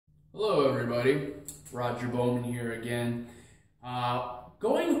Hello everybody, Roger Bowman here again.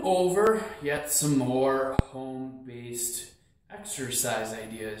 Going over yet some more home-based exercise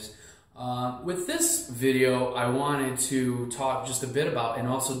ideas. With this video, I wanted to talk just a bit about and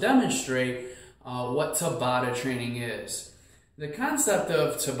also demonstrate what Tabata training is. The concept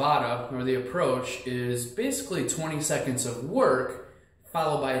of Tabata, or the approach, is basically 20 seconds of work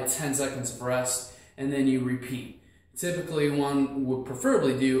followed by 10 seconds of rest, and then you repeat. Typically, one would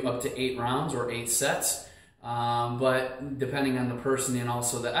preferably do up to 8 rounds or 8 sets, but depending on the person and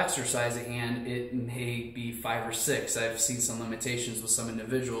also the exercise at hand, it may be 5 or 6. I've seen some limitations with some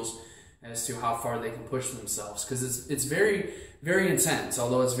individuals as to how far they can push themselves because it's very, very intense,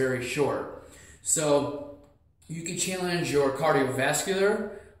 although it's very short. So you can challenge your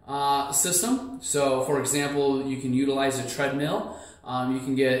cardiovascular system. So, for example, you can utilize a treadmill. You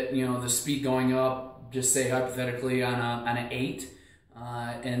can get the speed going up. Just say hypothetically on an 8,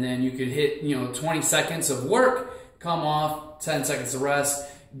 and then you could hit 20 seconds of work, come off, 10 seconds of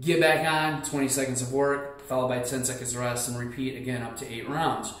rest, get back on, 20 seconds of work, followed by 10 seconds of rest, and repeat again up to 8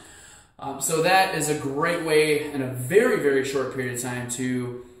 rounds. So that is a great way in a very, very short period of time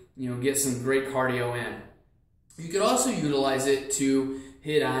to get some great cardio in. You could also utilize it to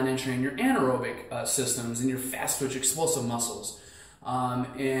hit on and train your anaerobic systems and your fast twitch explosive muscles.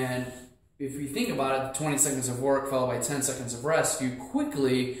 And if you think about it, 20 seconds of work followed by 10 seconds of rest, you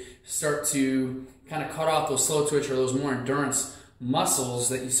quickly start to kind of cut off those slow twitch or those more endurance muscles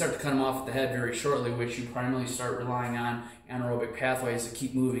that you start to cut them off at the head very shortly, which you primarily start relying on anaerobic pathways to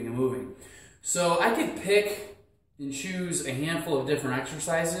keep moving and moving. So I could pick and choose a handful of different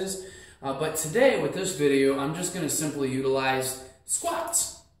exercises, but today with this video, I'm just going to simply utilize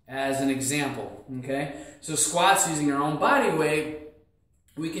squats as an example, okay? So squats using your own body weight,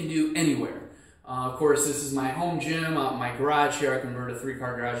 we can do anywhere. Of course, this is my home gym, my garage here. I converted a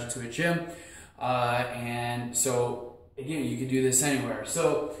 3-car garage into a gym. And so, again, you can do this anywhere.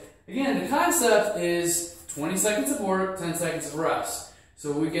 So, again, the concept is 20 seconds of work, 10 seconds of rest.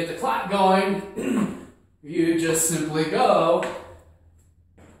 So we get the clock going. You just simply go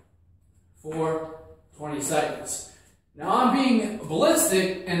for 20 seconds. Now, I'm being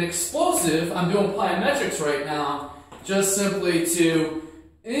ballistic and explosive. I'm doing plyometrics right now, just simply to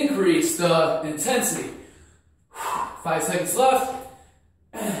increase the intensity. 5 seconds left.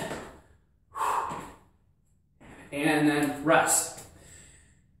 And then rest.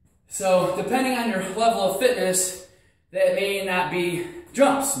 So depending on your level of fitness, that may not be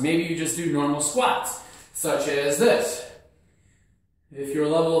jumps. Maybe you just do normal squats, such as this. If your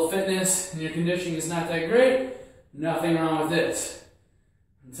level of fitness and your conditioning is not that great, nothing wrong with this.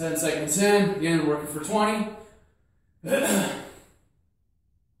 10 seconds in, again, working for 20.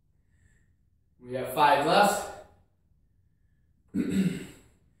 We have 5 left.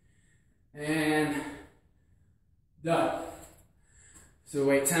 And done. So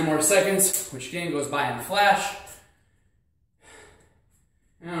wait 10 more seconds, which again goes by in a flash.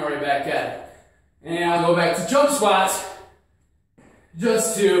 And I'm right back at it. And I'll go back to jump squats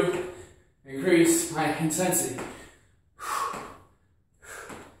just to increase my intensity.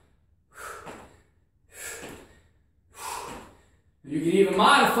 You can even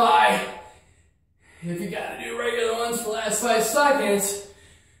modify. If you got to do regular ones for the last 5 seconds,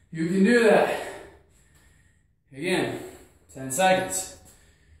 you can do that. Again, 10 seconds.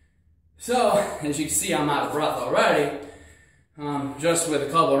 So, as you can see, I'm out of breath already, just with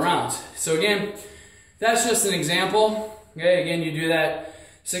a couple of rounds. So again, that's just an example. Okay, again, you do that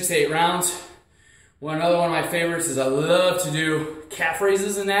 6 to 8 rounds. Another one of my favorites is I love to do calf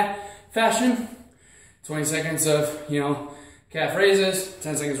raises in that fashion. 20 seconds of, calf raises,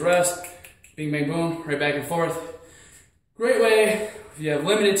 10 seconds rest. Bing, bang, boom, right back and forth. Great way if you have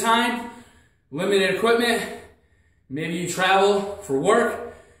limited time, limited equipment, maybe you travel for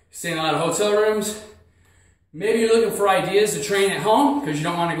work, stay in a lot of hotel rooms. Maybe you're looking for ideas to train at home because you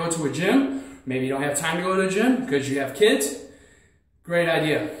don't want to go to a gym. Maybe you don't have time to go to a gym because you have kids. Great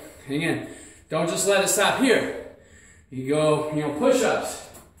idea. And again, don't just let it stop here. You go, push-ups.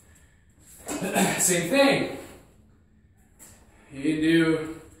 Same thing. You can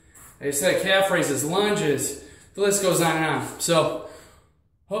do, like I said, calf raises, lunges, the list goes on and on. So,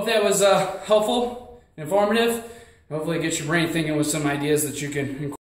 hope that was helpful, informative. Hopefully it gets your brain thinking with some ideas that you can incorporate.